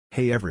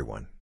Hey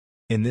everyone!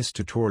 In this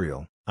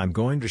tutorial, I'm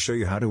going to show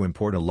you how to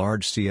import a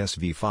large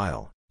CSV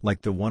file,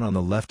 like the one on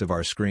the left of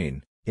our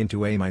screen,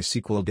 into a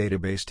MySQL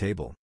database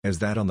table, as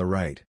that on the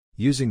right,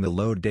 using the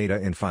load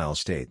data in file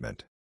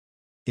statement.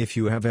 If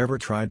you have ever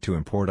tried to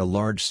import a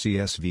large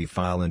CSV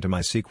file into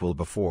MySQL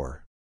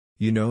before,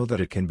 you know that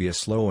it can be a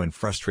slow and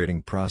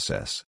frustrating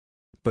process.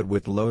 But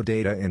with load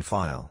data in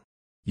file,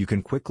 you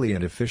can quickly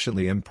and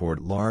efficiently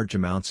import large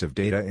amounts of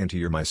data into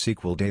your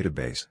MySQL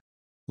database.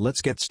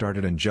 Let's get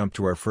started and jump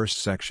to our first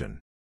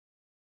section.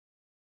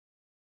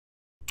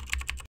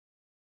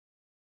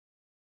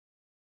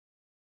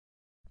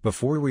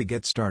 Before we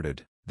get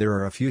started, there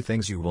are a few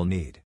things you will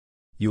need.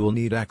 You will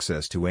need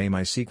access to a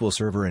MySQL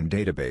server and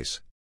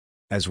database,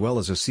 as well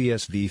as a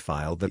CSV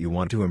file that you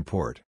want to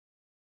import.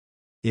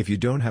 If you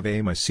don't have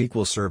a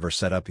MySQL server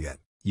set up yet,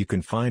 you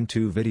can find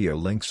 2 video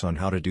links on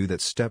how to do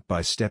that step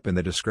by step in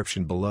the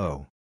description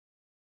below.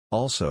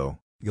 Also,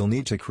 you'll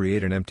need to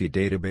create an empty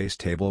database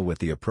table with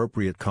the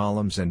appropriate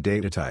columns and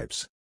data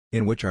types,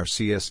 in which our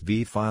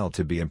CSV file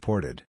to be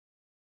imported.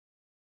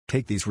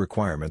 Take these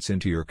requirements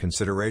into your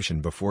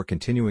consideration before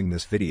continuing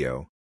this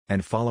video,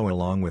 and follow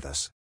along with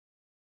us.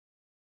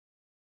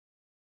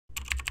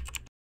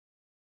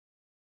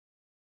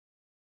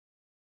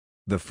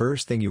 The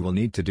first thing you will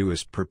need to do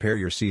is prepare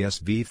your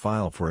CSV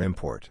file for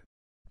import.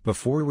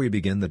 Before we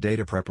begin the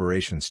data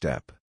preparation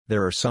step,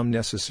 there are some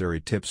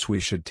necessary tips we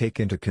should take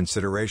into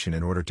consideration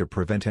in order to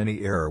prevent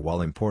any error while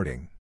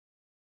importing.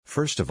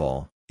 First of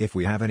all, if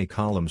we have any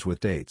columns with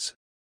dates,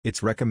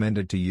 it's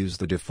recommended to use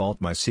the default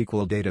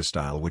MySQL data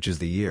style, which is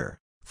the year,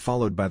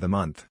 followed by the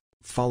month,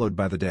 followed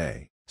by the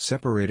day,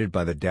 separated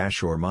by the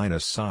dash or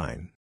minus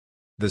sign.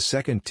 The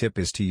second tip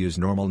is to use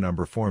normal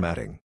number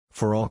formatting,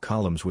 for all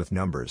columns with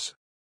numbers.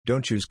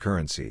 Don't use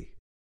currency,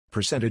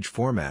 percentage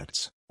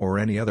formats, or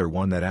any other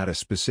one that add a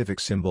specific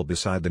symbol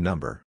beside the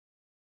number.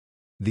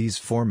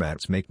 These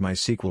formats make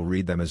MySQL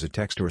read them as a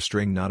text or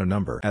string, not a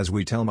number, as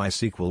we tell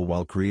MySQL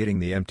while creating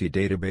the empty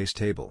database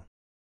table.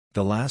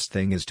 The last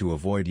thing is to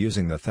avoid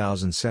using the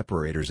thousand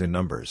separators in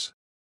numbers,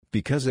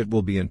 because it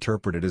will be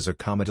interpreted as a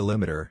comma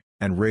delimiter,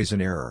 and raise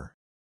an error.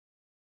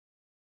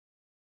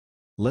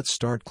 Let's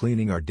start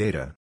cleaning our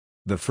data.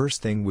 The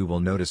first thing we will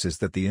notice is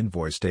that the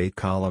invoice date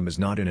column is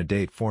not in a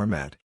date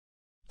format.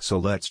 So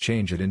let's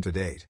change it into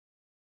date.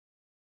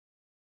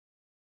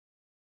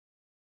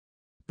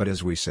 But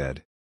as we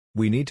said,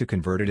 we need to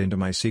convert it into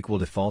MySQL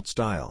default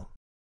style.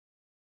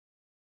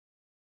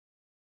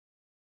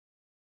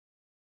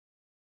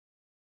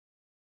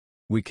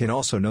 We can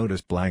also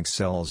notice blank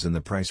cells in the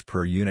price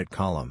per unit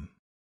column,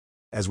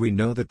 as we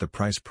know that the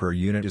price per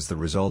unit is the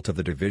result of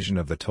the division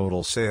of the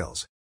total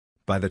sales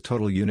by the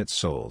total units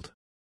sold.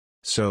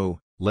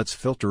 So, let's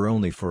filter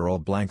only for all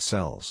blank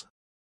cells,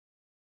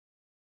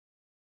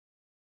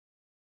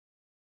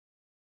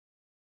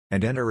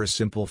 and enter a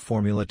simple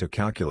formula to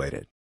calculate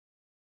it.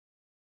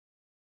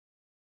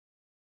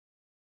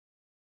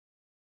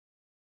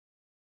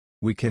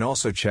 We can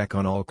also check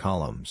on all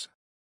columns,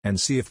 and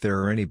see if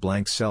there are any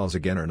blank cells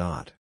again or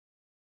not.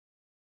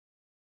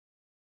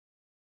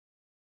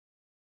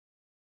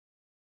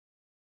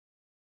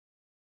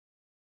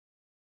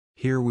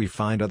 Here we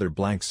find other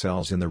blank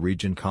cells in the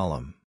region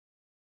column.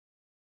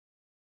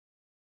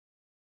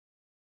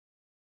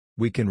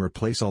 We can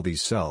replace all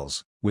these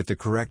cells with the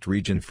correct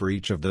region for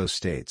each of those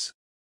states.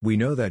 We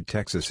know that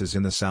Texas is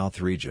in the South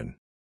region,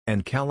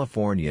 and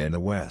California in the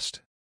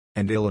West,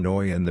 and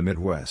Illinois in the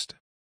Midwest.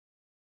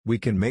 We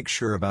can make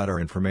sure about our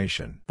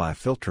information by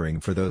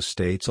filtering for those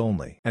states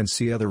only and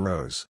see other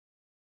rows.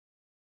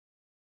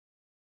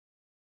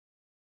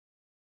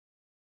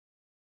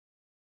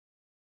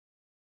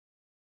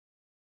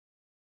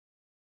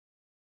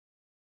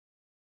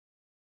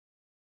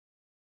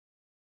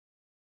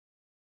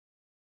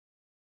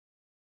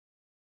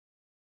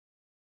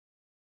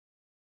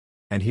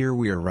 And here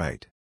we are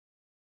right.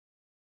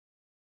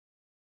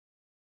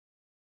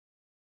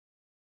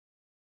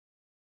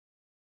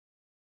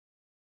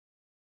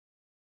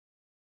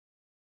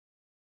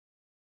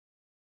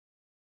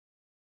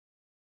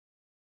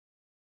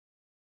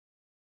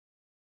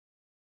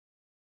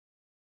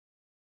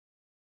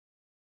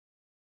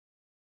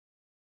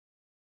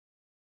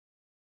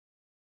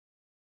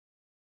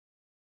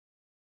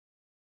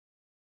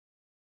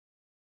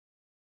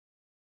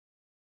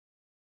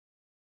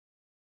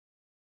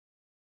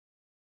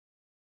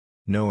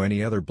 No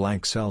any other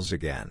blank cells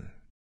again.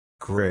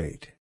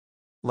 Great.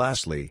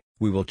 Lastly,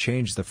 we will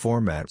change the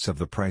formats of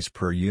the price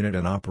per unit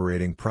and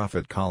operating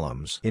profit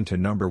columns into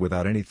number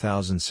without any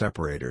thousand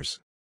separators,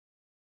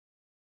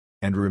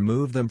 and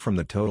remove them from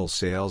the total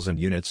sales and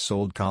units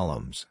sold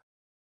columns.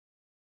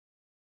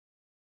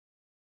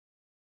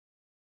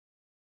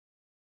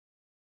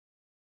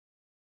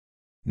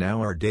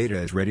 Now our data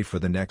is ready for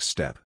the next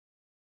step.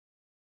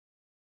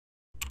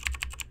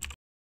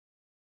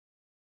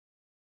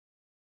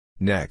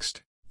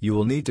 Next, you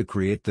will need to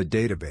create the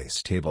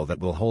database table that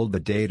will hold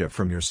the data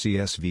from your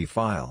CSV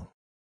file.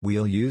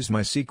 We'll use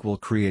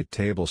MySQL create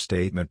table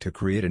statement to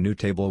create a new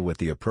table with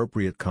the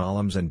appropriate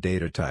columns and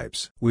data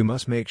types. We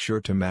must make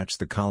sure to match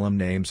the column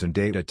names and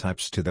data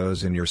types to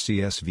those in your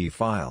CSV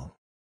file.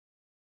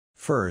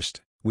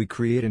 First, we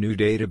create a new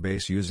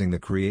database using the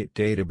create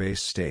database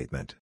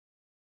statement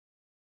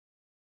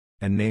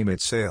and name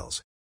it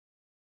sales.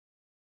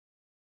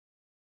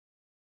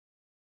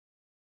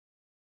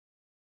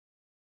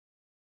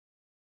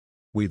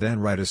 We then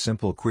write a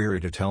simple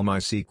query to tell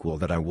MySQL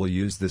that I will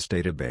use this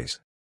database.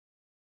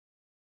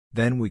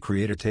 Then we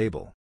create a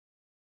table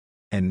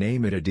and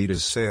name it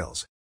Adidas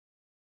Sales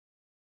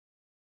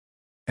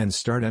and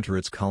start enter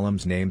its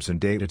columns names and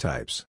data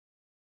types.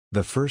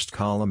 The first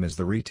column is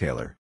the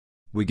retailer.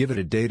 We give it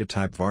a data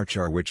type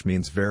varchar, which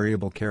means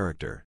variable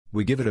character.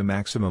 We give it a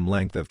maximum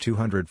length of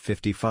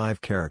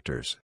 255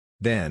 characters.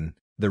 Then,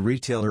 the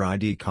retailer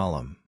ID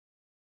column.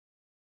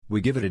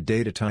 We give it a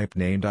data type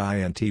named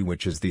int,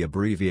 which is the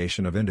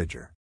abbreviation of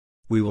integer.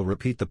 We will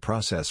repeat the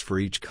process for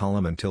each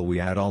column until we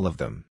add all of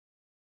them.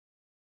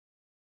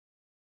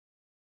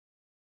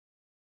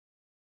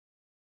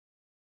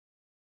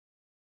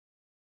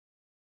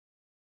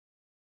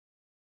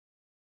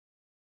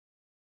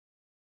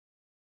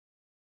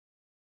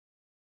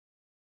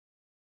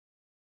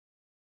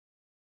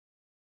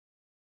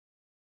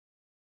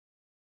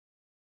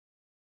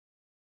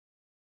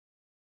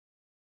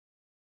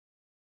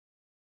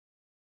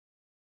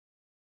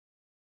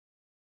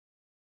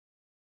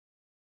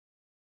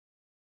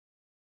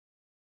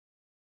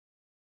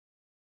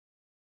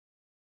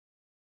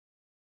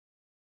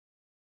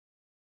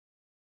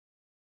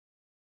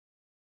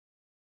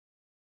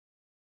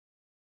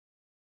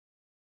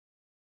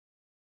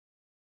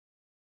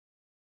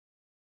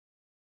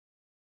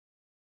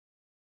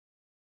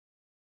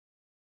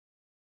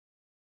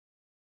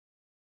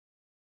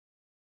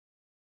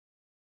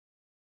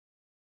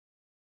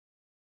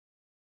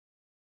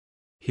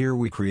 Here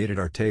we created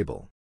our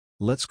table.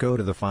 Let's go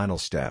to the final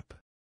step.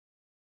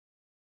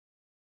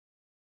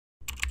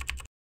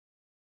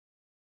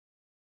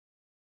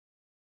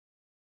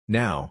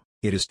 Now,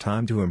 it is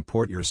time to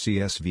import your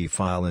CSV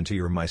file into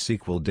your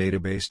MySQL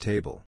database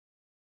table.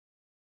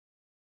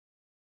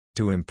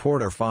 To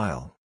import our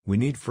file, we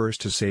need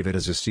first to save it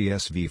as a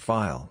CSV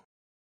file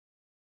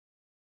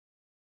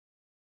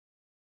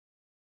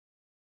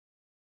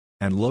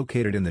and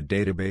locate it in the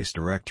database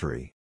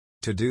directory.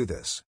 To do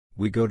this,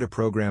 we go to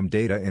Program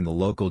Data in the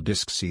local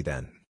disk C,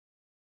 then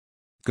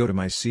go to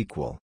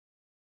MySQL,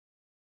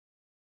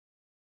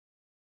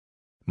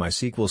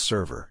 MySQL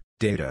Server,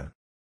 Data.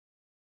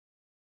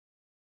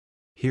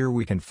 Here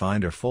we can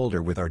find a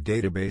folder with our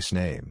database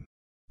name.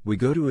 We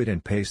go to it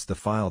and paste the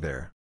file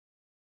there.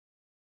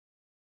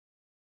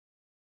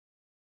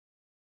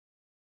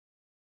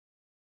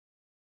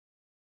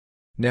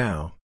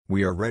 Now,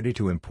 we are ready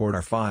to import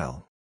our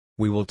file.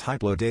 We will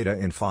type load data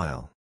in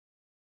file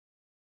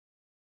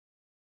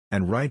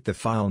and write the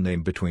file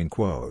name between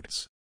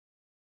quotes.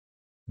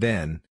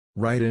 Then,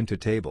 write into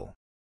table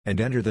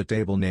and enter the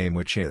table name,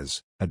 which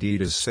is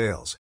Adidas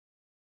Sales.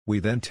 We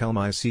then tell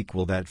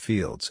MySQL that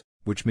fields,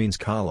 which means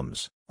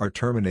columns, are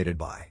terminated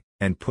by,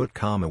 and put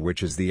comma,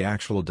 which is the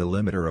actual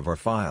delimiter of our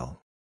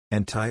file.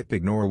 And type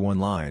ignore 1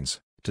 lines,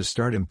 to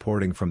start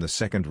importing from the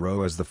second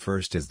row, as the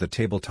first is the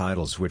table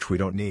titles, which we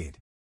don't need.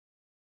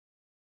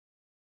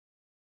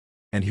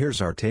 And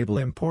here's our table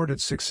imported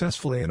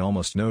successfully in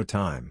almost no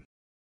time.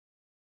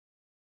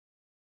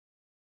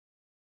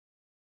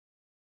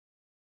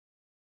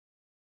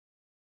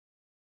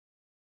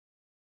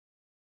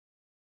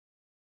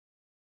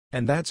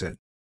 And that's it.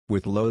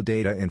 With load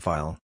data in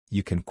file,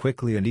 you can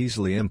quickly and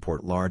easily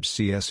import large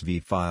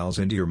CSV files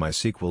into your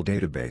MySQL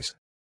database.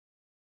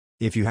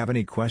 If you have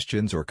any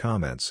questions or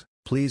comments,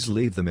 please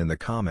leave them in the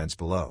comments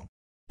below.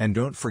 And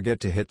don't forget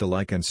to hit the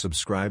like and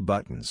subscribe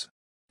buttons.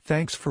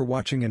 Thanks for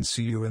watching, and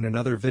see you in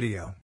another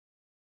video.